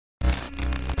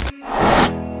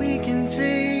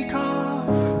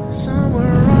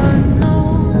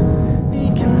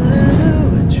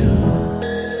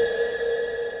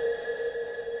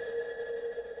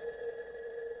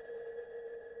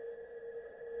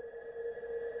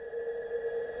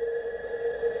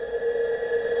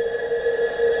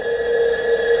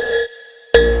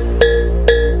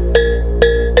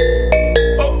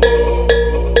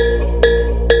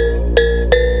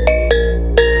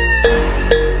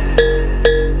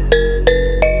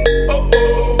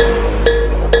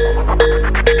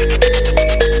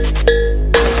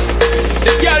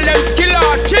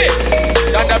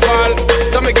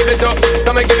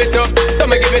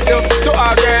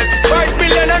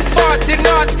naughty,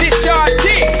 naughty,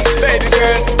 shorty. Baby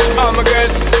girl, all my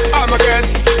girls, all my girls,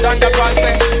 stand up and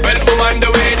say, well, I'm on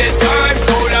the way this time.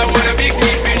 Cold, I wanna be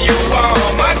keeping you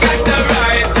warm. I got the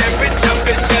right temperature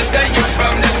to shelter you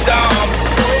from the storm.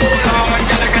 Hold on,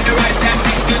 girl, I got the right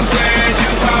tactics to turn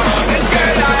you on. And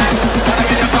girl,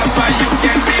 I'm in a papa, you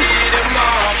can be the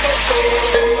mom.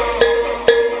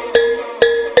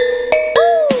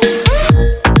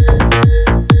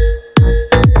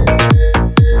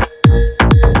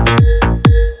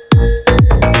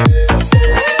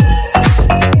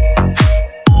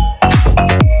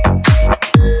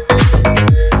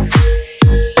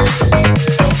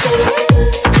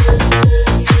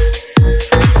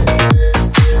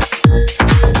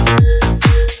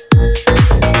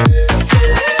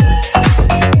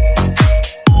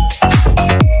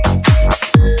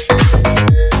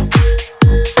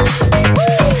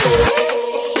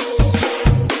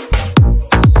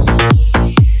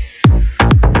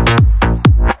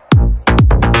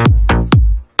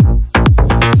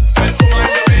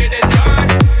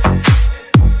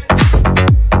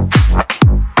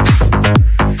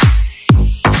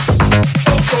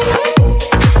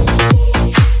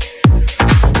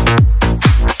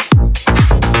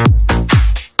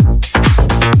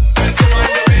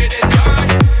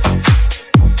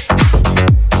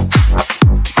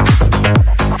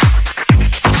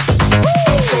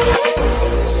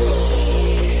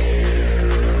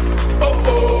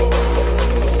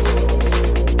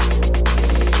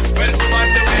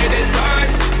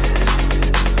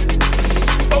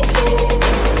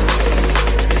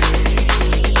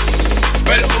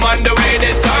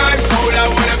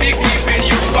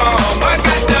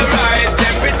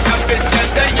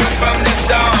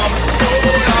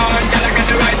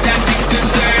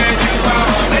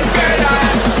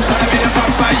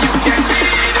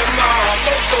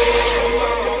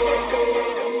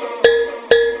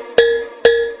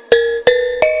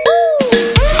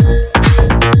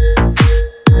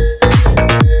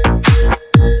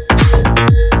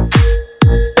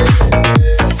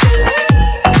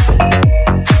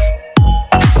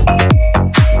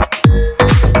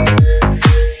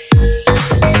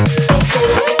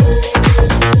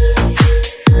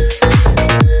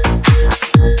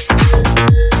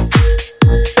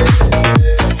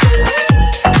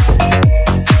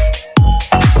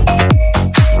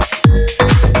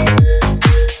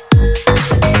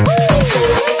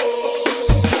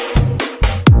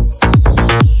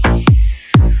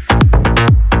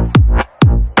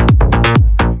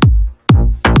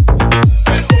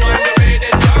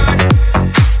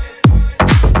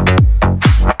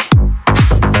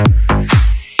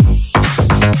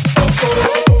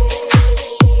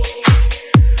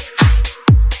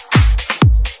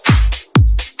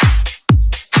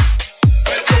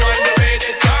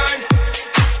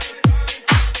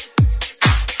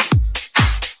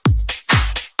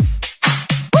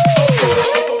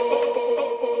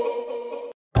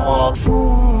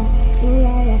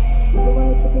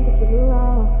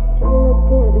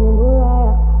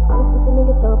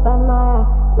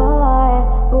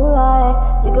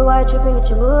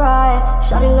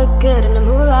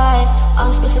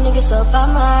 Pussy nigga so bad,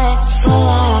 my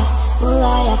spotlight,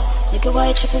 moonlight. You can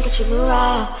white tripping at your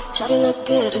moonlight. Shawty look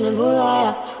good in the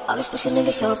moonlight. All this pussy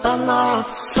nigga so bad, my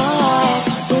spotlight,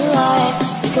 moonlight.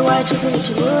 You can white tripping at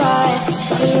your moonlight.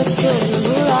 Shawty look good in the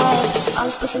moonlight. All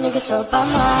this pussy nigga so bad,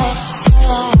 my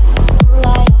spotlight,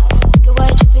 moonlight. You can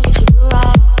white tripping at your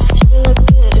moonlight. Shawty look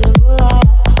good in the moonlight.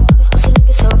 All this pussy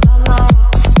nigga so bad, my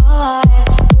spotlight,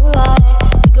 moonlight.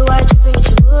 You can white tripping at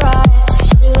your moonlight.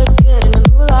 Shawty look good in the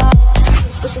moonlight.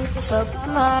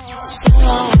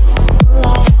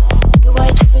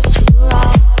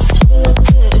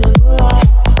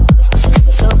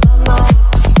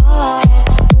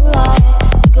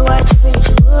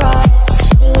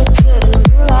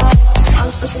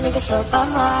 So by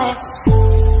my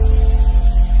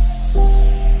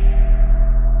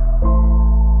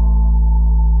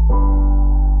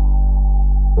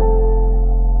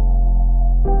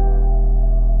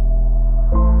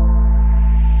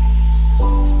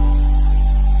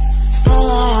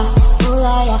spotlight,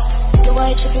 moonlight. You can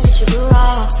white tripping with your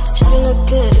moonlight. Shawty look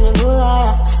good in the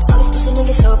moonlight. All these pussy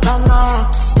niggas so by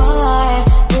my spotlight,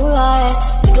 moonlight.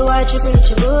 You can white tripping with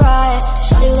your moonlight.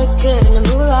 Shawty look good in the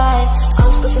moonlight.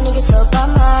 Pussy nigga so bad,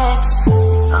 my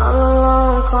I'm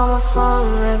alone, call my phone,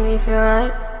 make me feel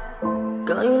right.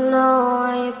 Girl, you know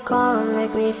when you call,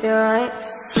 make me feel right.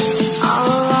 I'm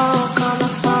alone, call my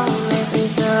phone, make me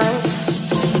feel right.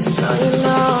 Girl, you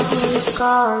know when you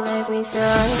call, make me feel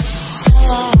right.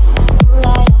 Spotlight,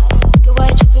 moonlight. You can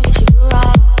white tripping, get your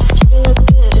moonlight. Shawty look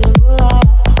good in the moonlight.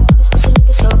 All this pussy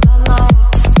nigga so bad, my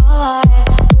spotlight.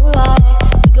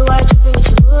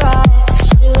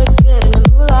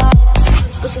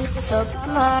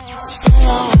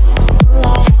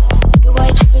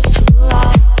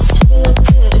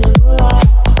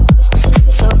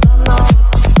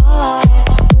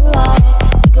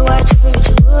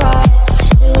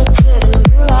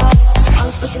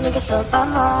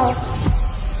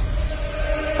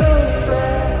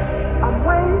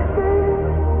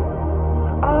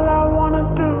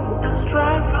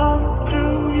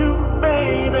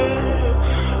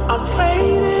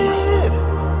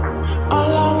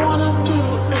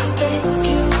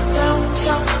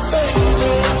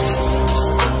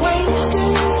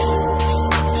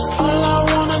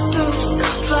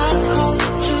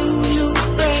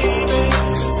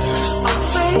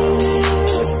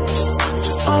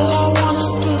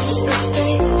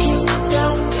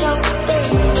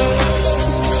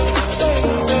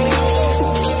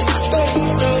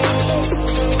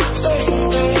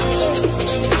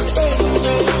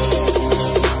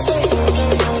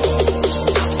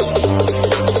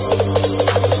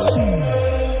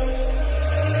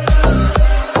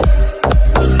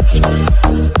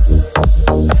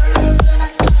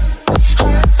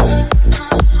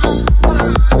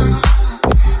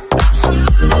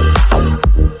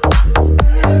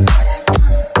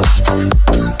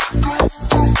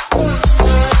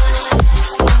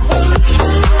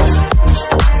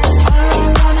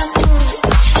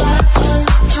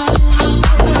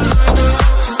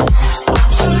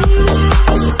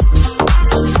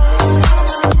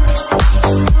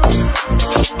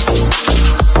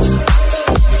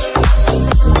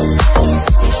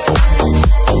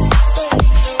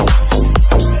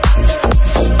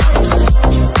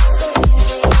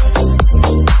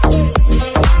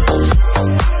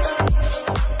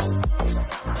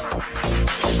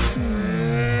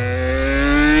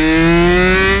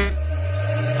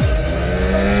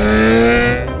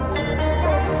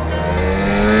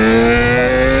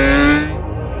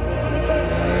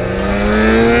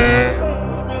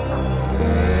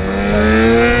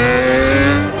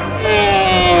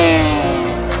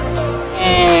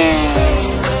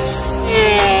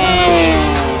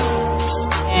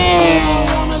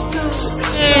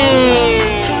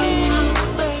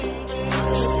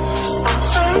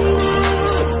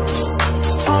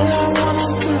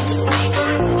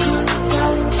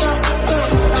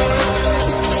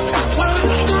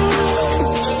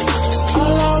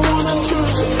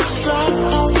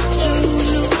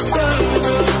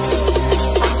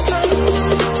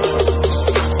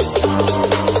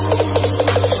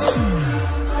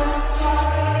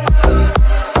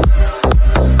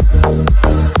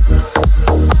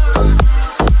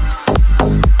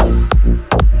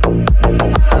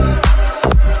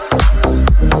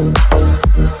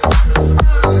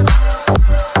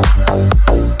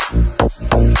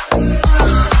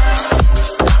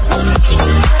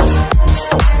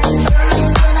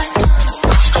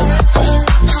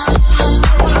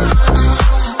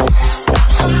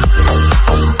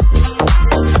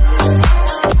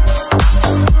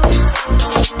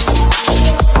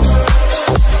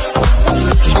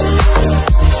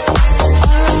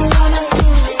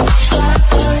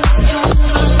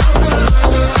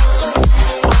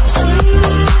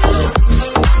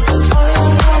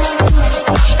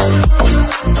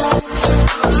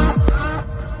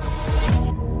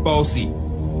 bossy,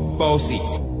 bossy.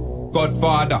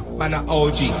 Godfather, man a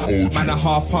OG. Man a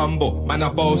half humble, man a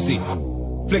bossy.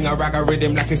 Fling a rag a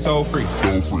rhythm like it's all free.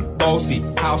 Bossy,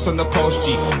 house on the coast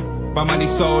G. My money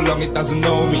so long it doesn't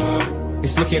know me.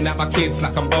 It's looking at my kids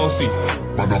like I'm bossy.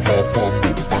 Man a half humble,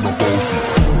 man a bossy.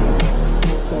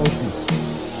 Bossy,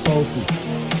 bossy,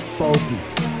 bossy.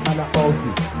 Man a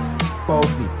bossy,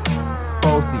 bossy,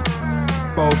 bossy,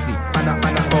 bossy. Man a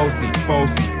bossy,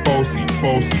 bossy, bossy,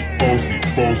 bossy, bossy,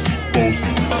 bossy,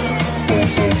 bossy. Bossy,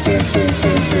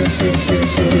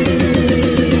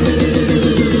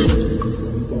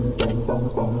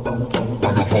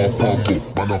 man a half humble,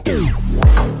 man a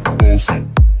bossy,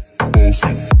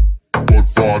 bossy.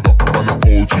 Godfather, man a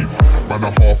OG. Man a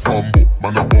half humble,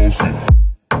 man a bossy.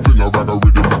 Fling a rag a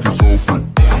rhythm like it's all free.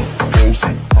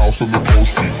 Bossy, house on the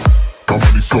coast G. My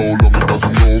money so long it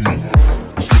doesn't know me.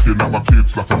 It's looking at my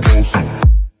kids like I'm bossy.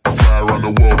 I fly around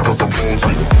the world cause I'm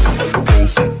bossy.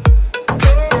 Bossy.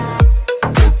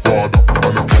 Godfather,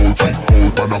 man a OG.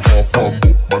 Man a half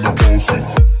humble, man a bossy.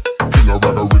 Fling a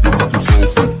rag a rhythm like it's all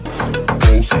free.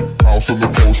 Bossy, house on the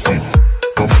coast G.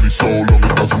 My money so long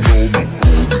it doesn't know me.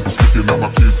 It's looking at my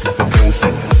kids like I'm bossy.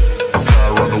 I fly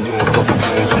around the world cause I'm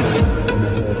bossy.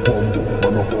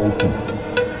 Man a bossy.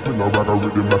 Fling a rag a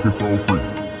rhythm like it's all free.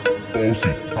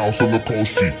 Bossy, house on the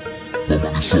coast G. My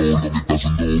money so long it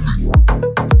doesn't know me.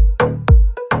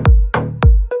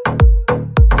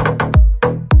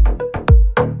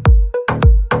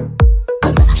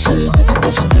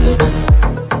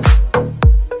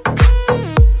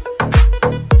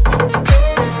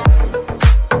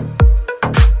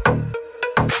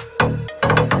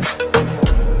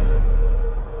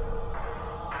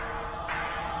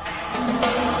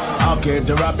 Came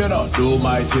to rap, you know, do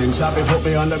my thing. Sabi put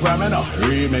me on the gram, you know,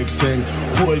 remix thing.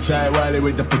 Hold tight, Wiley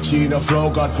with the Pacino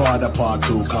flow. Godfather part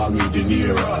 2, call me De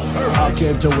Niro. I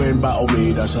came to win, battle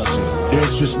me, that's a sin.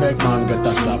 Disrespect, man, get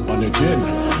a slap on the chin.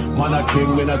 Man a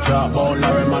king, in a top, oh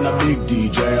Larry, man a big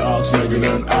DJ, Ox, Megan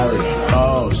and Harry.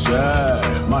 Boss,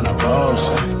 yeah, man a boss,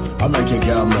 I make your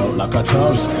girl melt like a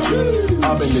toast.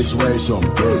 I've been this way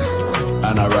some day,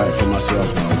 and I write for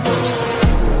myself, no boast.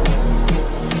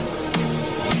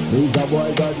 He's a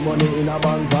boy got money in a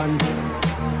bank and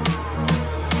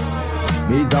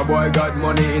he's a boy got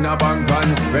money in a bank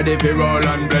and ready for roll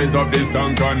and blaze up this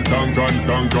tank on, tank on,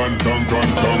 tank on, tank on, tank on,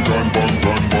 tank on, tank on,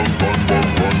 tank on, tank on,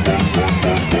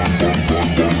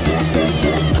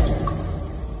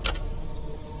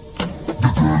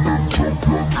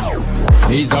 tank on.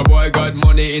 He's a boy got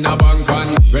money in a bank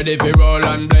and ready for roll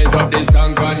and blaze up this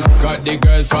tank on. Got the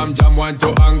girls from Jam 1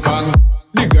 to Hong Kong.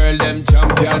 The girl them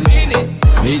champion.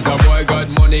 He's a boy got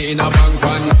money in a bank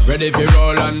and ready for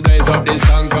roll and blaze up this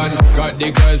tank on. Got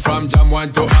the girls from Jam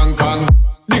 1 to Hong Kong.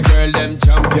 The girl them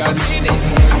champion.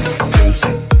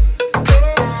 Bossy.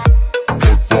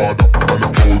 Godfather, man a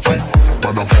OG.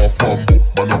 Man a half humble,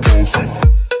 man a bossy.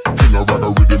 Fling a rag a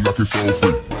rhythm like it's all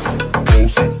free.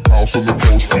 Bossy, house on the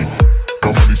coast G. My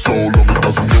money so long it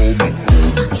doesn't know me.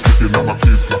 It's looking at my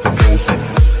kids like I'm bossy.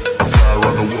 I fly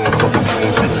around the world cause I'm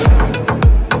bossy.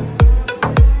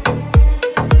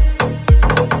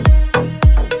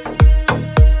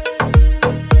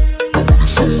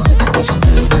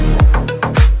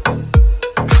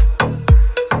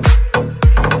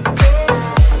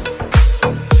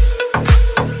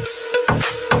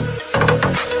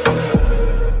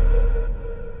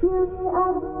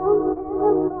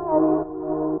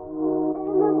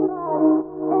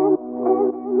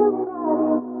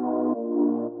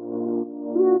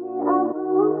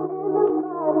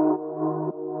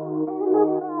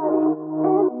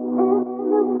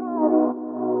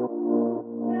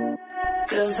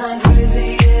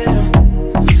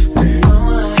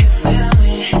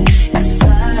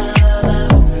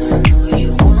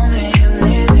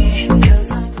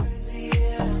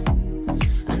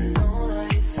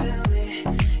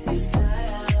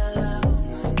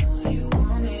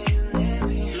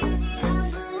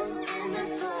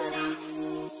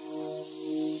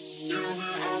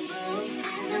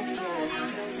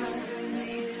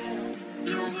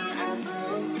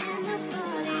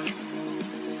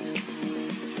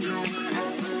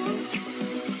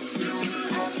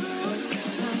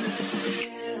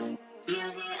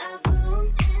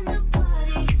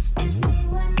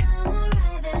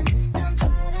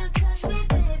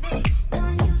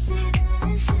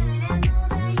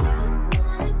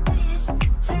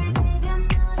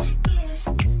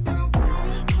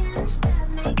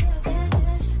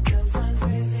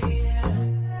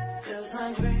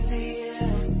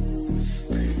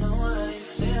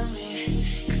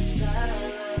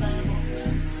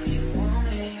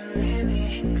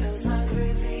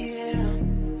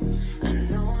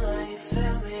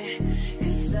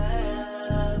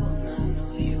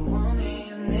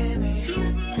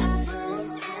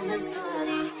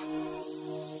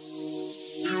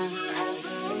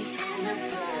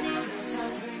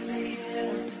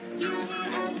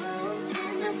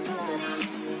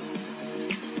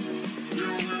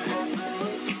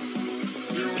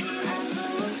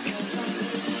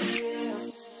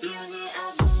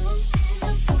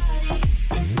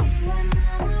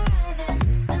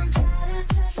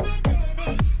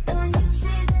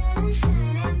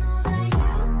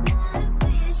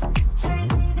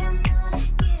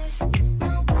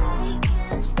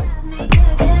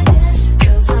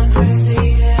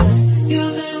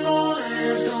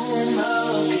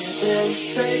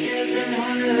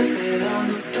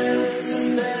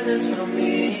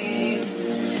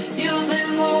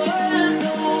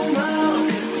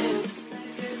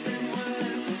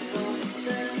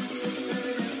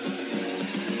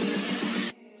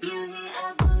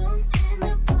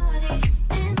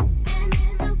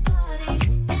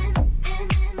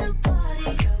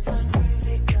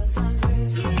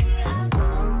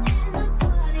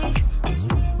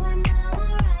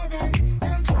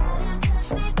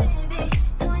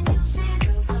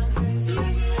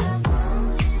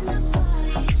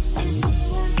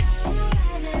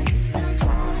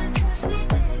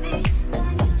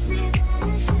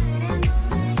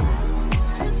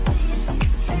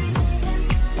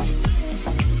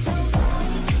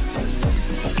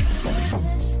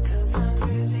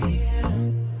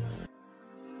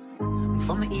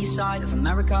 side of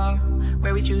America,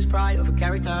 where we choose pride over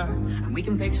character, and we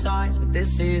can pick sides, but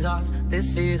this is us,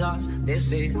 this is us,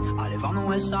 this is. I live on the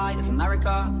west side of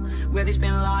America, where they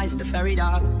spin lies into fairy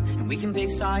dust, and we can pick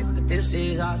sides, but this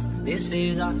is us, this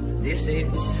is us, this is.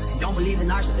 I don't believe in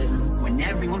narcissism, when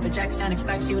everyone projects and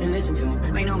expects you to listen to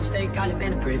them. Make no mistake, I live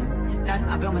in a prison that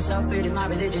I built myself, it is my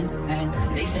religion. And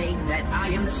they say that I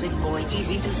am the sick boy,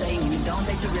 easy to say when you don't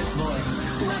take the risk, boy.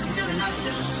 Welcome to the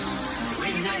narcissism,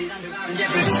 we're united under our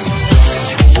endeavors.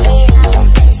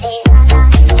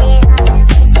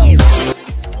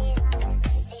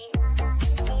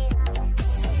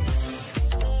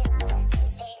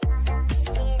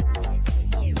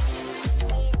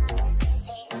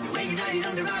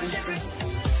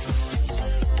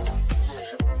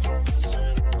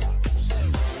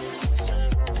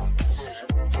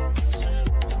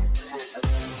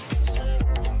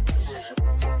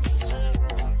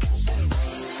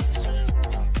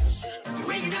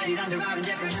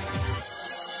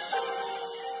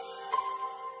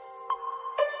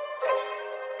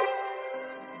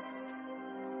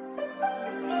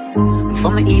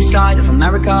 From the east side of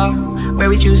America, where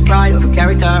we choose pride over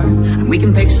character, and we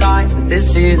can pick sides, but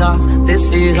this is us,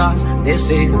 this is us,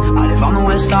 this is. I live on the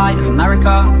west side of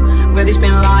America, where they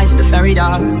spin lies into fairy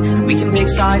dust, and we can pick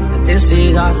sides, but this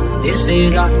is us, this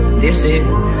is us, this is.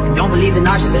 I don't believe in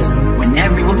narcissism, when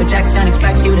everyone projects and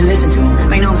expects you to listen to them.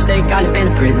 Make no mistake, I live in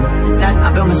a prison that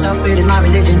I built myself, it is my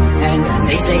religion. And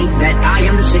they say that I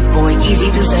am the sick boy,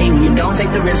 easy to say when you don't take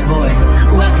the risk, boy.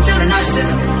 Welcome to the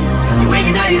narcissism, we're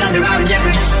united under our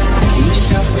endeavors. Feed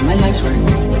yourself with my life's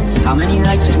work. How many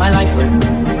likes is my life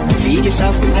worth? Feed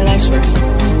yourself with my life's work.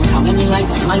 How many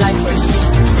likes is my life worth?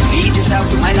 Feed yourself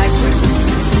with my life's work.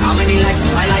 How many likes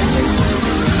is my life worth?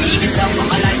 Feed yourself with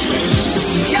my life's work.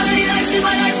 How many likes is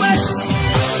my life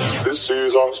worth? This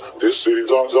is us, this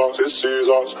is us, this is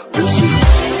us, this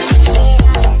is.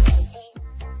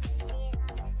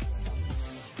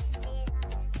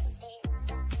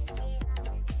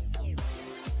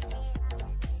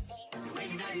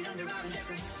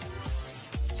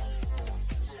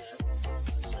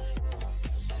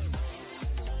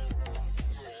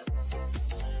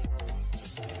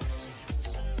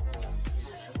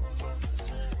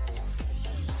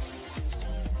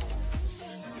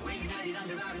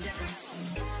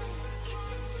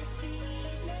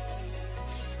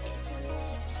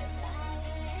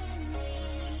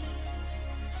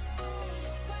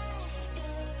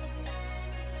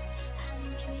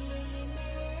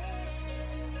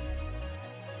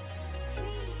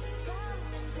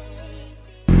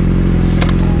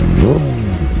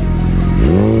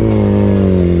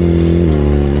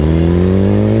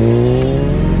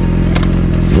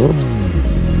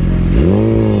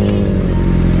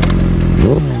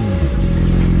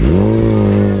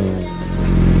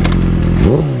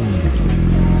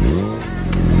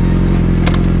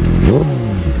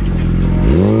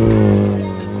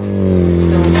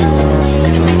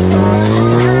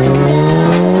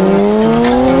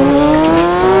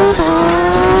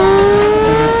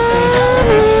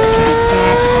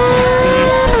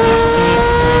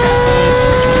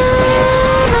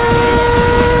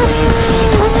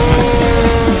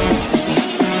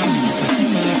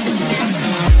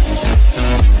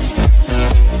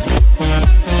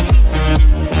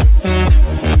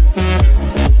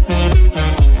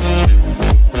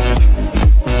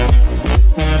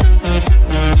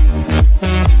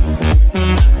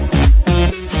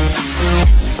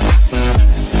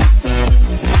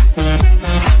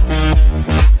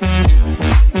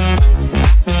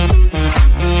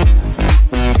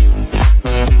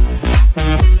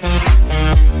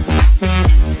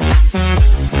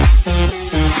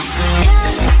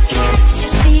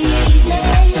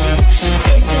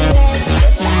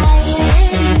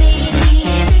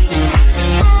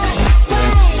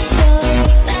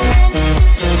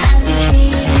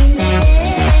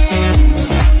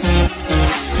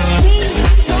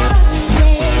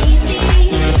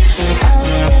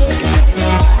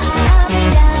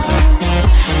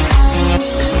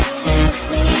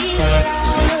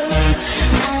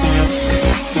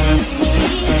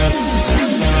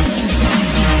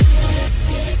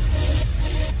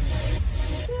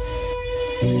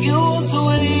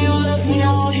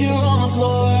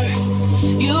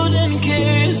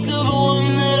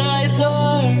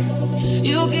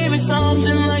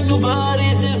 something like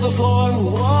nobody did before.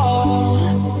 Whoa.